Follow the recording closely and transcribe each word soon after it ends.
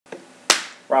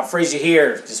Rob Frazier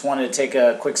here. Just wanted to take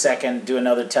a quick second, do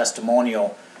another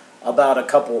testimonial about a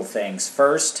couple of things.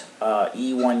 First,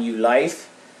 E1U Life,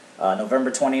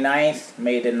 November 29th,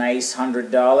 made a nice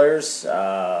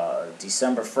 $100.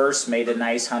 December 1st, made a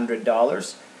nice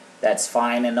 $100. That's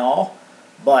fine and all.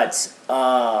 But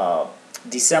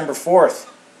December 4th,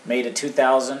 made a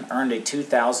earned a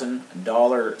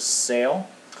 $2,000 sale.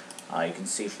 You can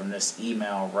see from this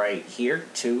email right here,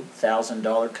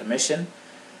 $2,000 commission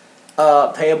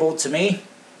payable to me.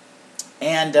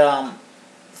 And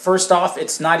first off,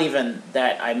 it's not even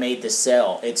that I made the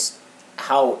sale, it's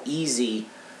how easy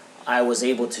I was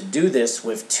able to do this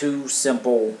with two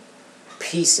simple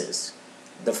pieces.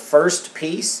 The first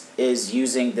piece is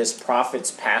using this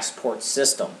Profits Passport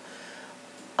system.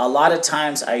 A lot of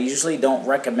times I usually don't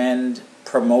recommend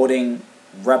promoting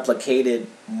replicated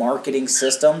marketing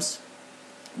systems,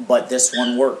 but this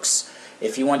one works.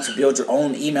 If you want to build your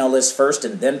own email list first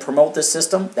and then promote the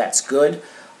system, that's good.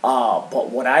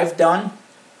 But what I've done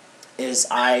is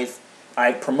I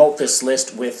promote this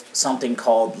list with something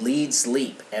called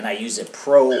leadsleap, and I use a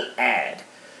pro ad.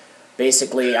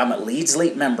 Basically, I'm a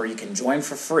leadsleap member. You can join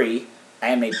for free. I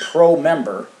am a pro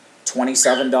member,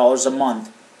 $27 a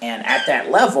month, and at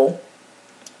that level,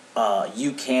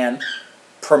 you can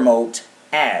promote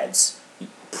ads,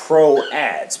 pro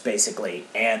ads, basically.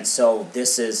 And so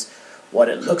this is what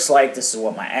it looks like. This is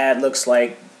what my ad looks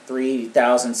like.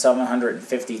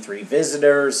 3,753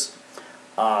 visitors.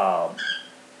 And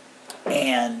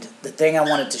the thing I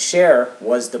wanted to share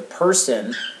was the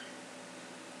person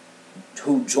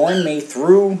who joined me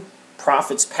through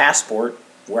Profits Passport,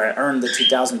 where I earned the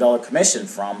 $2,000 commission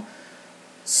from,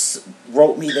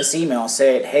 wrote me this email and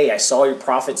said, hey, I saw your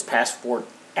Profits Passport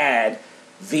ad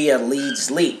via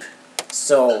leadsleap.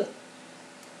 So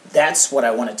that's what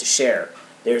I wanted to share.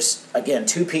 There's, again,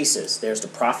 two pieces. There's the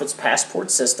Profits Passport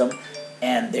system,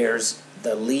 and there's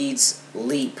the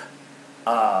leadsleap.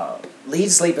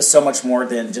 Leadsleap is so much more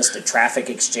than just a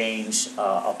traffic exchange,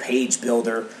 a page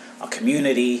builder, a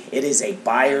community. It is a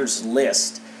buyer's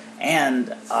list.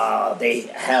 And they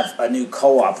have a new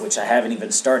co-op, which I haven't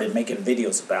even started making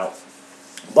videos about.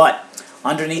 But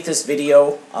underneath this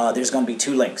video, there's going to be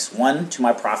two links. One, to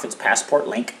my Profits Passport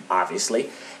link, obviously.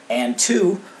 And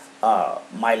two,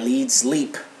 my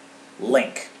leadsleap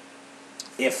link.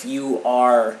 If you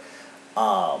are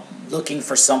looking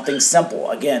for something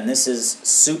simple, again, this is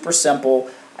super simple.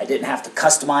 I didn't have to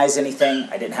customize anything.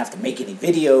 I didn't have to make any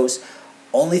videos.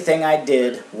 Only thing I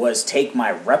did was take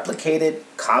my replicated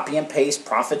copy and paste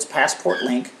Profits Passport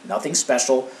link, nothing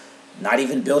special, not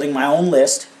even building my own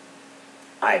list.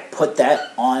 I put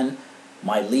that on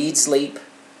my leadsleap,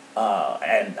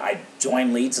 and I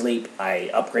joined leadsleap. I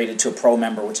upgraded to a pro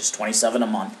member, which is $27 a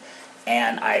month,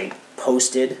 and I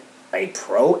posted a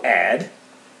pro ad,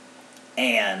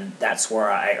 and that's where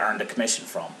I earned a commission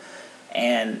from.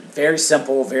 And very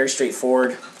simple, very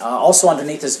straightforward. Also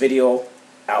underneath this video,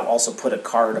 I'll also put a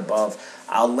card above.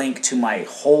 I'll link to my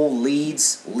whole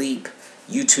leadsleap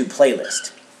YouTube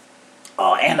playlist.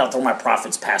 And I'll throw my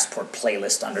Profits Passport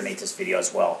playlist underneath this video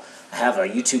as well. I have a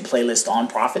YouTube playlist on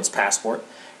Profits Passport,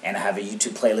 and I have a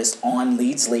YouTube playlist on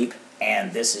leadsleap,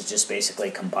 and this is just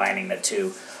basically combining the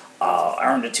two. I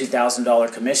earned a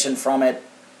 $2,000 commission from it.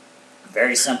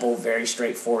 Very simple, very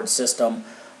straightforward system.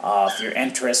 If you're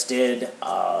interested,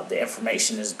 the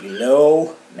information is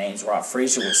below. Name's Rob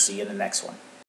Frazier. We'll see you in the next one.